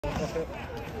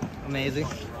Amazing.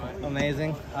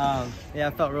 Yeah,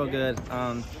 it felt real good.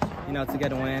 You know, to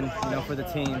get a win, you know, for the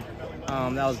team,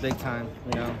 that was big time.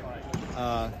 You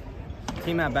know,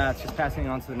 team at bats, just passing it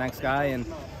on to the next guy, and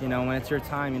you know, when it's your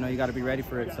time, you know, you got to be ready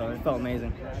for it. So it felt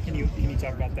amazing. Can you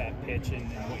talk about that pitch and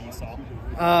what you saw?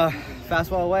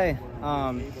 Fastball away.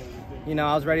 You know,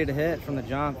 I was ready to hit from the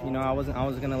jump. You know, I wasn't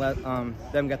gonna let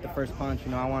them get the first punch.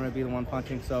 You know, I wanted to be the one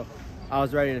punching, so I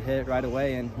was ready to hit right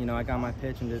away, and you know, I got my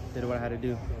pitch and did what I had to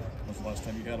do. When's the last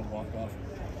time you got a walk-off?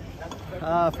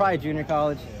 Probably junior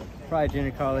college.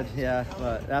 Yeah,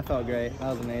 but that felt great.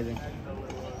 That was amazing.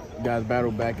 You guys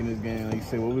battled back in this game. Like you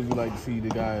said, what was it like to see the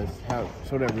guys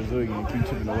show that resilience and keep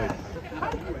chipping away?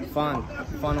 Fun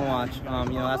to watch.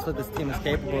 You know, that's what this team is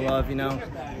capable of. You know,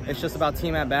 it's just about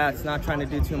team at bats, not trying to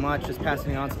do too much, just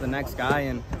passing it on to the next guy.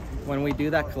 And when we do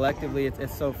that collectively,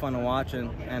 it's so fun to watch, and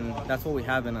that's what we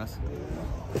have in us.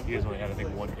 You guys only had, I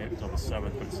think, one hit until the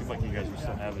 7th, but it seems like you guys were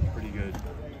still having pretty good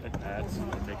at-bats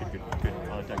and making good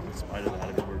contact in spite of that.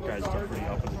 I mean, were guys still pretty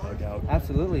up in the dugout?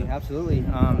 Absolutely.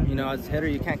 You know, as a hitter,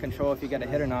 you can't control if you get a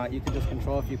hit or not. You can just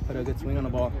control if you put a good swing on the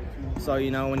ball. So,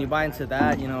 you know, when you buy into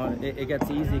that, you know, it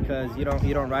gets easy because you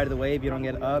don't ride the wave, you don't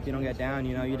get up, you don't get down.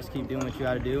 You know, you just keep doing what you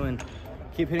got to do and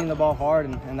keep hitting the ball hard,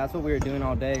 and that's what we were doing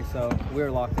all day. So we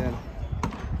were locked in.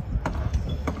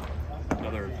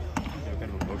 Another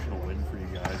kind of emotional win for you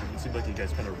guys. It seemed like you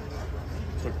guys kind of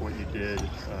took what you did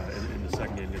in the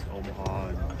second game against Omaha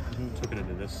and took it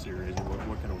into this series. And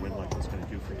what kind of win like this going to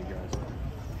do for you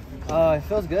guys? It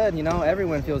feels good. You know, every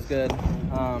win feels good.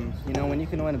 You know, when you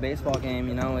can win a baseball game,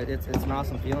 you know, it's an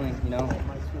awesome feeling. You know,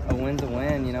 a win's a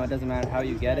win. You know, it doesn't matter how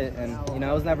you get it. And, you know,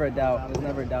 it was never a doubt. It was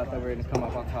never a doubt that we were going to come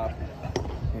up on top.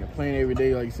 Yeah, playing every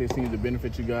day, like you said, seems to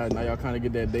benefit you guys. Now y'all kind of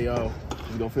get that day off.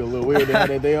 It's going to feel a little weird to have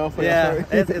that day off for yeah,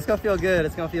 it's going to feel good.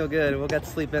 It's going to feel good. We'll get to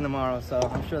sleep in tomorrow, so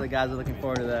I'm sure the guys are looking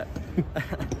forward to that.